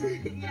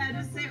 Yeah,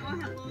 just say, oh,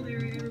 hello there,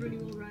 and everybody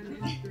will run and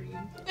scream.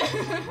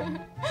 Oh,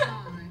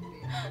 my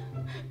favorite.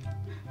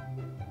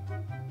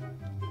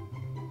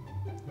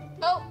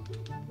 Oh!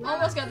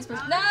 Almost got this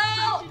person.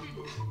 No!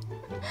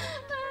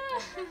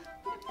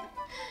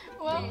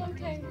 Well,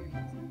 okay.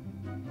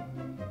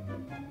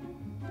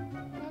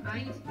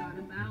 I just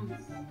gotta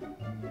bounce.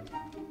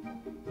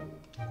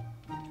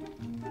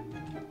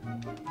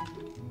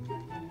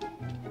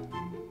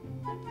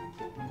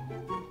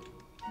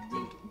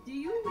 Do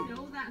you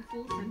know that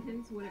full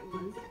sentence, what it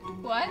was?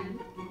 What?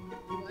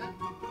 What?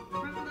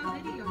 From the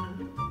video.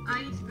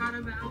 I just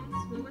gotta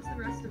bounce. What was the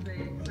rest of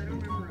it? Because I don't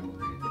remember all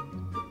of it.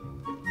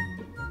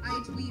 I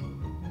tweet.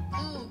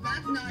 Oh,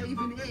 that's not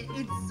even it.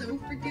 It's so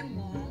freaking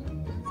long.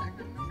 1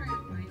 second, I'm gonna try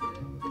and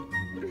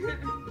find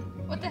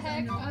it. What the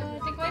heck? I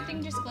think my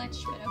thing just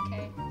glitched, but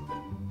okay.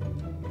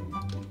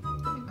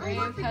 The grave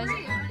what's the has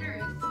grave?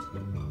 unearthed.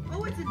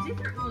 Oh, it's a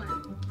different one.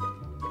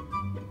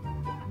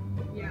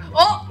 Yeah.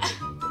 Oh!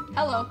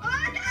 Hello. Oh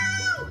no!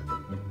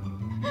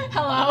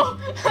 Hello.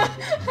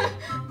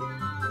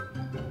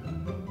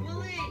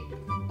 Wait.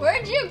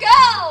 Where'd you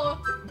go?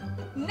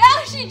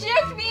 No, she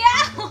juked me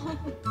out!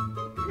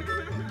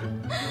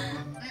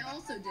 I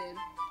also did.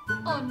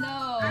 Oh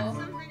no. That's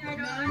something I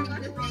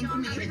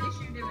don't have an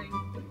issue doing.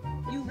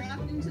 You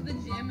walked into the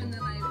gym and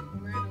then I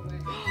ran away.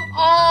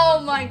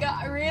 Oh my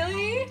god,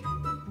 really?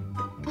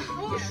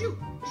 Oh shoot!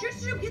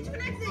 Shoot! Get to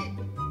an exit!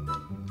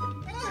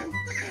 Oh,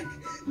 frick!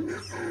 No!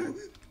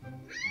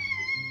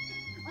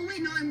 Oh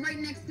wait, no, I'm right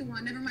next to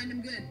one. Never mind,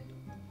 I'm good.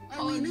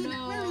 Oh, we leave no. it.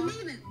 Where are we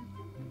leaving?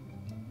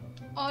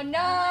 Oh Oh no.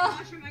 my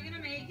gosh, am I gonna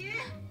make it?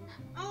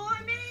 Oh,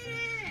 I made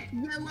it!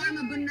 No, I'm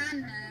a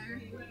banana.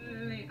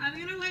 Wait. I'm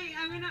gonna wait.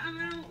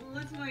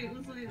 Let's wait.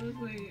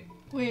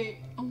 Wait,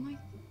 oh my,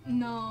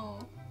 no.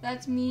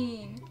 That's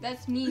mean.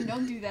 That's mean,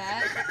 don't do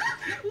that.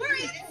 We're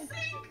in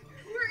sync!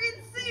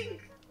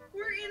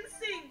 We are in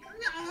sync!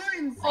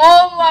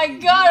 Oh my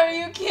god, are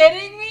you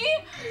kidding me?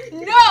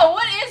 No,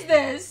 what is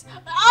this?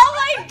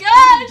 Oh my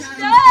gosh,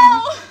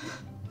 no!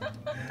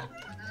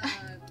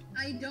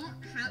 I don't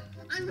have.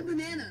 I'm a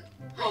banana.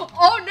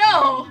 Oh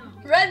no!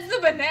 Red's the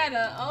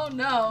banana. Oh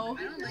no.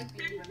 I don't like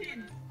being a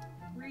banana. Sentence.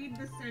 Read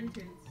the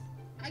sentence.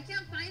 I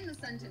can't find the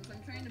sentence.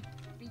 I'm trying to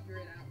figure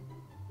it out.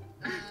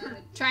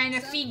 Trying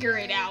to Some figure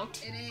way it out.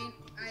 It ain't.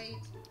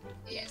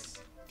 Yes.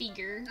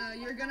 Figure.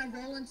 You're gonna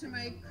roll into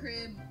my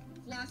crib,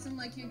 flossing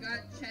like you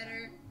got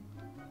cheddar.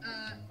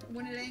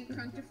 When it ain't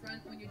crunk to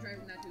front when you're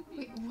driving that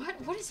hoopie. Wait,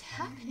 what is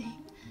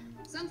happening?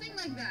 Something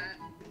like that.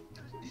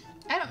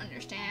 I don't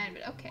understand,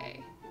 but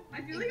okay.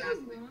 I feel like it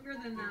was longer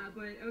than that,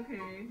 but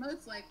okay.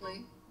 Most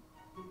likely.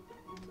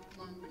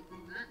 Longer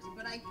than that.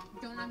 But I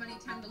don't have any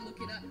time to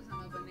look it up because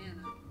I'm a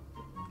banana.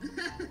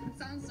 It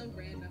sounds so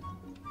random.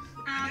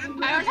 I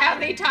don't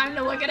have any time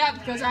to look it up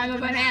because I'm a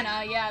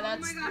banana. Yeah,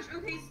 that's. Oh my gosh.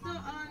 Okay, so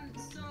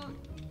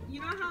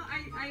you know how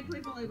I play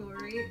volleyball,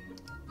 right?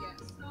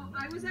 Yes. So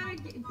I was at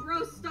a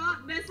bro.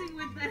 Stop messing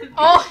with them.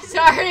 Oh,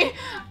 sorry.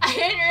 I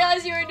didn't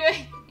realize you were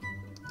doing.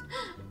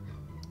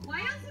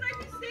 Why else would I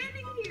be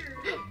standing here?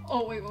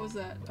 Oh wait, what was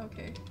that?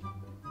 Okay.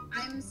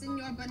 I'm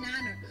Senor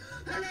Banana.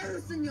 Hello,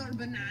 Senor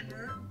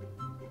Banana.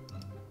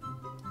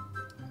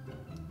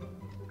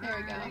 There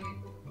we go. Alright.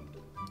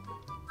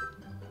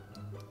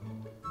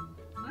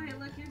 Oh, hey,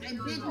 look, here's I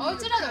the bid other Oh, one.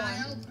 it's another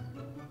one.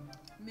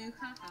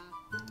 Muhaha.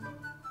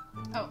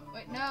 Oh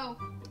wait, no.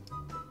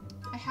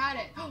 I had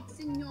it.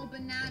 Senor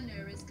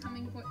Banana is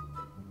coming for.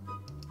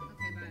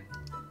 Okay,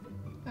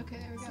 bye. Okay,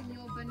 there we go.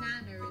 Senor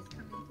Banana is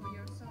coming for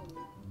your soul.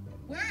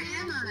 Where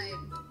am I?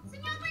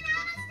 Senor Banana!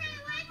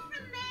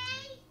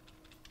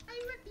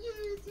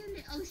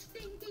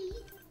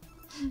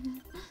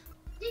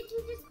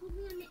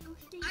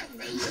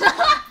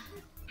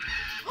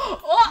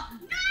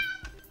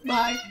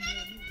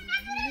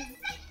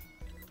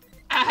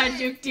 I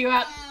juked you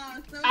out.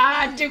 So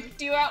I funny.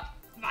 juked you out.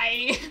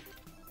 Bye.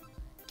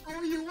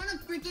 Oh, you wanna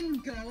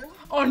freaking go?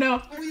 Oh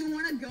no. Oh, you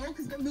wanna go?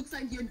 Because it looks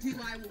like you do.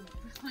 I will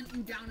hunt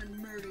you down and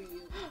murder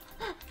you.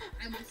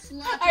 I will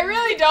slaughter I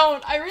really you.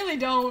 don't. I really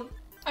don't.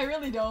 I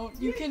really don't.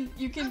 You can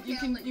Okay,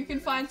 I'll let you you can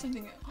do find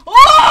something else.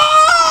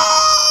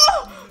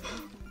 Oh!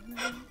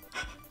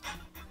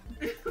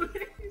 What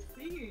are you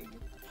singing?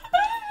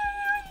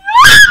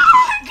 Oh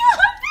my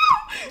god, no!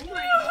 Oh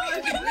my No, god.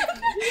 leave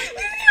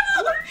me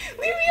alone!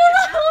 Leave me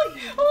alone!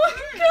 Oh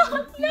my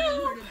god, You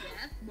no! her to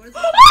death? What is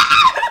No!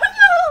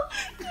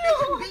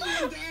 Beat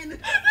you again.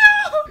 No!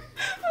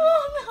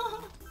 Oh no!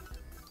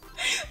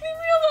 Leave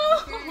me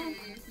alone!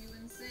 Okay, if you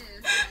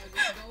insist, I'll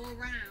just go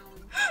around.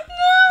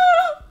 No!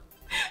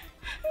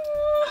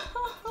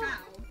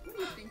 Ciao. What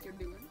do you think you're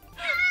doing?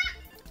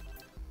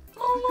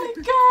 Oh my What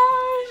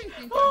gosh! do you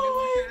think Oh you're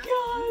my doing,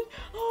 god!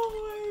 Oh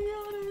my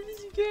god, I'm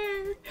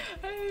scared.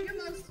 You're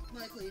most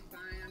likely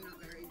fine. I'm not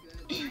very good.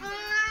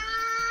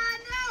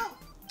 No!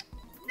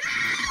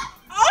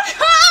 Oh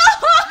no!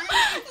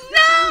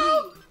 No!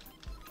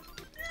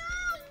 No!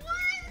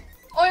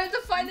 Oh, I have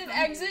to find an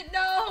exit?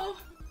 No! Oh,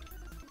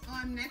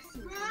 I'm next to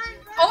you.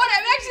 Oh,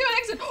 I'm next to an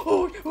exit!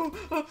 Oh, oh,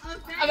 oh.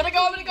 I'm gonna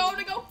go, I'm gonna go, I'm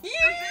gonna go!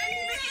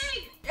 Avenge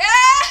me!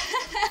 Yes!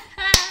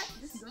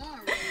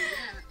 Sorry,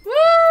 yeah. Woo!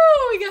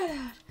 We got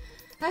out.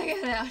 I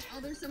got out. Oh,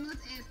 there's someone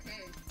that's AFK.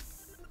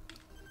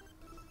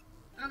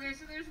 Okay,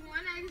 so there's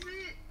one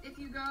exit if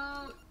you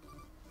go,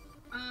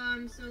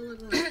 so look.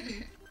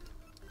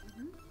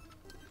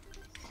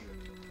 So,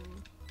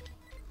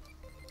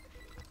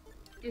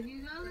 if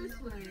you go this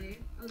way,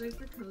 oh, there's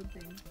the code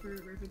thing for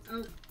reference.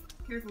 Oh,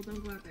 careful,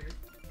 don't go out there.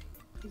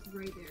 It's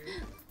right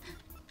there.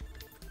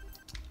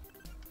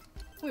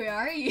 Where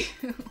are you?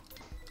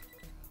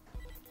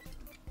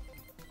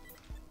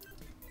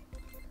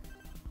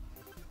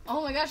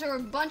 Oh my gosh, there were a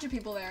bunch of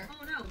people there.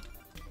 Oh no,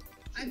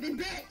 I've been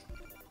bit.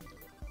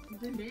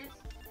 you've been bit.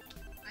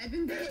 I've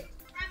been bit.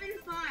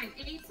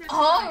 7-5, 8-7.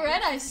 Oh,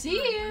 Red, I see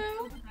you.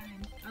 Oh,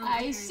 I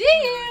okay, see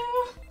hold on.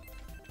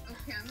 you.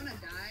 Okay, I'm gonna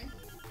die.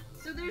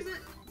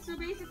 So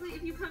basically,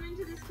 if you come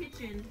into this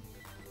kitchen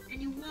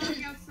and you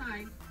walk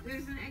outside,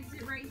 there's an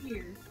exit right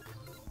here.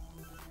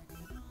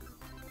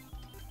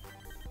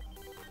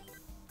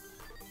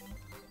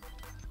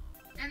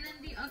 And then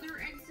the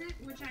other exit,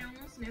 which I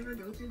almost never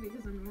go to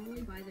because I'm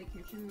normally by the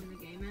kitchen when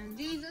the game ends.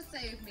 Jesus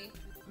save me.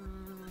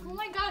 Oh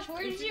my gosh,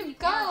 where did it's in you the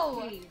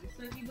go? arcade.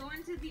 So if you go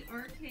into the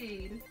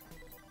arcade,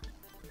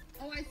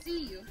 Oh, I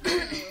see you.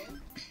 Hello.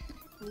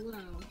 hello.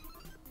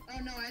 Oh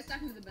no, I was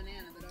talking to the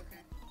banana, but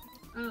okay.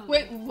 Oh.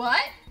 Wait,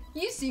 what?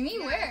 You see me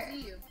Yeah, where? I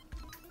see you.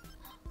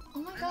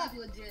 Oh my I'm god. like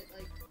legit,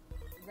 like,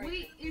 right.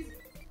 Wait, is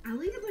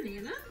Ali the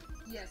banana?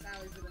 Yes,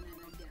 I was the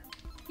banana again.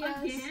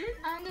 Yes, Again?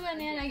 I'm the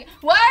banana again.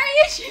 Why are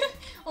you shooting?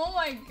 Oh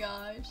my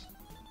gosh.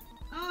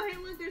 Oh, hey,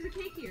 look, there's a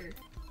cake here.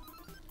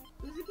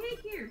 There's a cake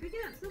here. Pick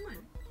it up, someone.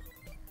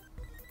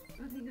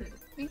 Okay, good.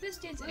 I think this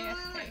dude's Wait, wait, wait,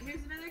 AFK. wait.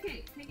 Here's another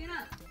cake. Pick it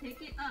up.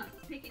 Pick it up.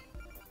 Pick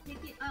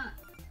it up.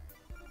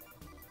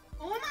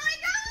 Oh my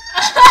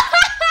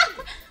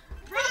god!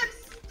 Bro, I'm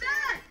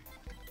stuck!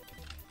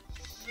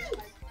 Shoot!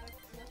 What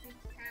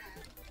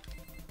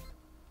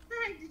the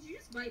heck? Did you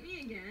just bite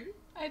me again?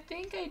 I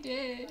think I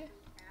did.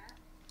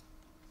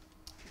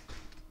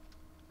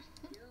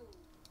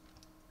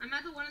 I'm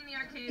at the one in the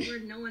arcade where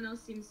no one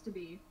else seems to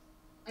be.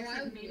 Oh, I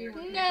Except was maybe there.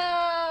 one.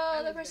 No,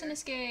 the was person there.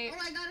 escaped.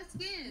 Oh, I got a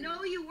skin.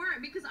 No, you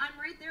weren't because I'm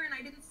right there and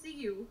I didn't see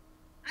you.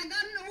 I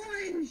got an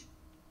orange.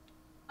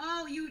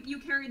 Oh, you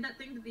carried that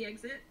thing to the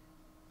exit?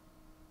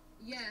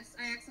 Yes,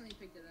 I accidentally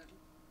picked it up.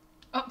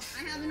 Oh,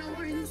 I have an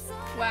orange.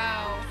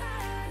 wow.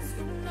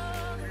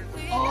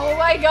 Oh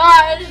my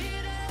gosh. No,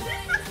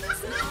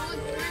 it's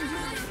orange is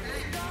on the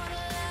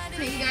back.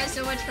 Thank you guys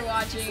so much for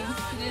watching.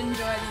 If you did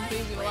enjoy, then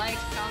please leave a like,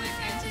 comment,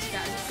 and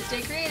subscribe.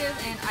 Stay creative,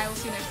 and I will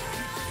see you next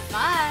time.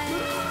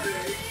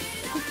 Bye!